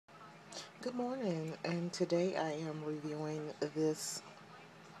Good morning, and today I am reviewing this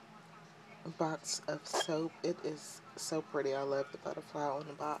box of soap. It is so pretty. I love the butterfly on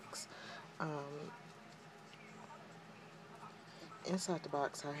the box. Um, Inside the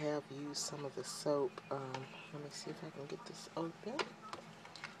box, I have used some of the soap. Let me see if I can get this open.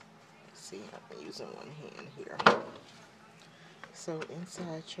 See, I'm using one hand here. So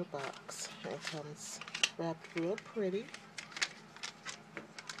inside your box, it comes wrapped real pretty.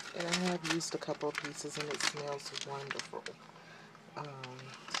 And I have used a couple of pieces, and it smells wonderful. Um,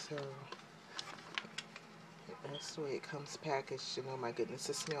 so That's the way it comes packaged, and oh my goodness,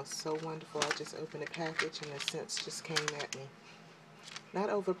 it smells so wonderful. I just opened the package and the scents just came at me. Not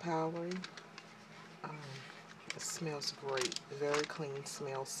overpowering. Um, it smells great. Very clean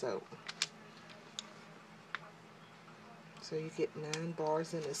smell soap. So you get 9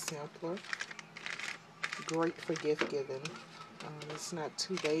 bars in this sampler. Great for gift giving. It's not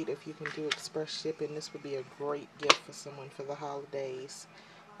too late if you can do express shipping. This would be a great gift for someone for the holidays.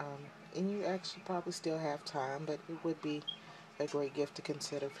 And you actually probably still have time, but it would be a great gift to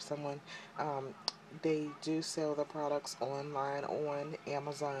consider for someone. Um, they do sell the products online on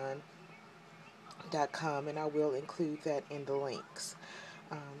Amazon.com, and I will include that in the links.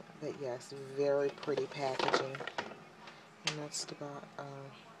 But yes, very pretty packaging, and that's the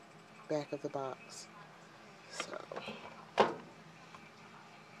back of the box. So there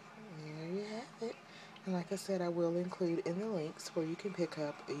you have it. And like I said, I will include in the links where you can pick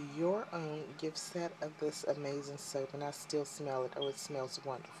up your own gift set of this amazing soap. And I still smell it. Oh, it smells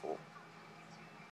wonderful.